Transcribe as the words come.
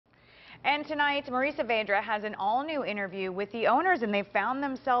And tonight, Marisa Vedra has an all-new interview with the owners, and they found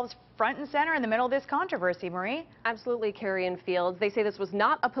themselves front and center in the middle of this controversy, Marie. Absolutely, Carrie and Fields. They say this was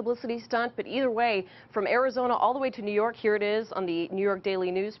not a publicity stunt, but either way, from Arizona all the way to New York, here it is on the New York Daily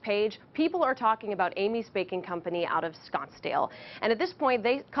News page. People are talking about Amy's Baking Company out of Scottsdale. And at this point,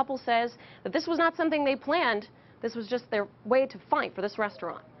 the couple says that this was not something they planned. This was just their way to fight for this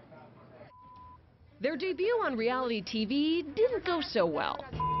restaurant. Their debut on reality TV didn't go so well.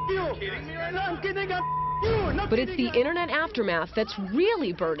 But it's the internet aftermath that's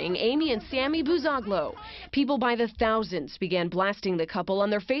really burning Amy and Sammy Buzaglo. People by the thousands began blasting the couple on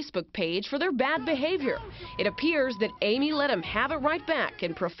their Facebook page for their bad behavior. It appears that Amy let him have it right back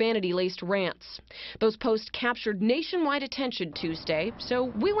in profanity-laced rants. Those posts captured nationwide attention Tuesday,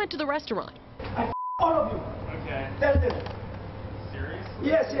 so we went to the restaurant. All of you. Okay. Tell them. Serious?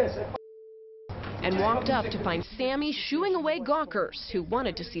 Yes. And walked up to find Sammy shooing away gawkers who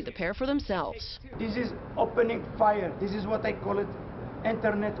wanted to see the pair for themselves. This is opening fire. This is what I call it,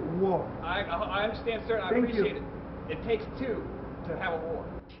 internet war. I understand, sir. I appreciate it. It takes two to have a war.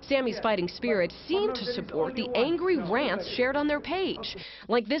 Sammy's fighting spirit seemed to support the angry rants shared on their page,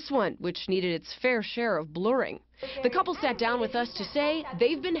 like this one, which needed its fair share of blurring. The couple sat down with us to say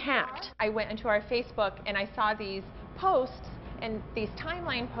they've been hacked. I went into our Facebook and I saw these posts and these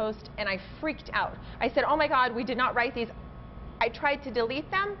timeline posts, and I freaked out. I said, oh my God, we did not write these. I tried to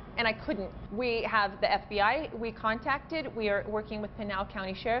delete them and I couldn't. We have the FBI we contacted. We are working with Pinal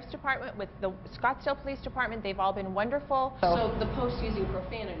County Sheriff's Department, with the Scottsdale Police Department. They've all been wonderful. So the post using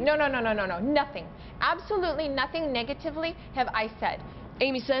profanity? No, nothing. Absolutely nothing negatively have I said.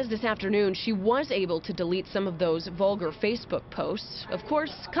 Amy says this afternoon she was able to delete some of those vulgar Facebook posts. Of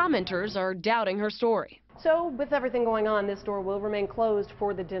course, commenters are doubting her story. So, with everything going on, this store will remain closed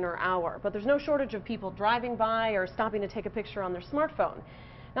for the dinner hour. But there's no shortage of people driving by or stopping to take a picture on their smartphone.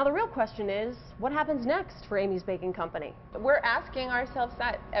 Now, the real question is, what happens next for Amy's Baking Company? We're asking ourselves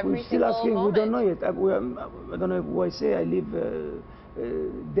that every We're still single asking. moment. We don't know yet. I don't know what I say. I live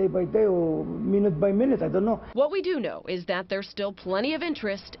day by day or minute by minute. I don't know. What we do know is that there's still plenty of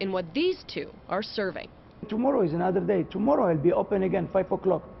interest in what these two are serving. Tomorrow is another day. Tomorrow I'll be open again, 5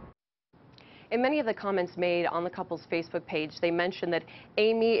 o'clock. In many of the comments made on the couple's Facebook page, they mentioned that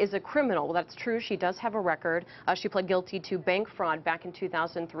Amy is a criminal. Well, that's true. She does have a record. She pled guilty to bank fraud back in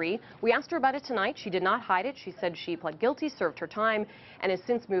 2003. We asked her about it tonight. She did not hide it. She said she pled guilty, served her time, and has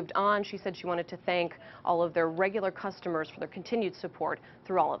since moved on. She said she wanted to thank all of their regular customers for their continued support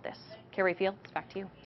through all of this. Carrie Fields, back to you.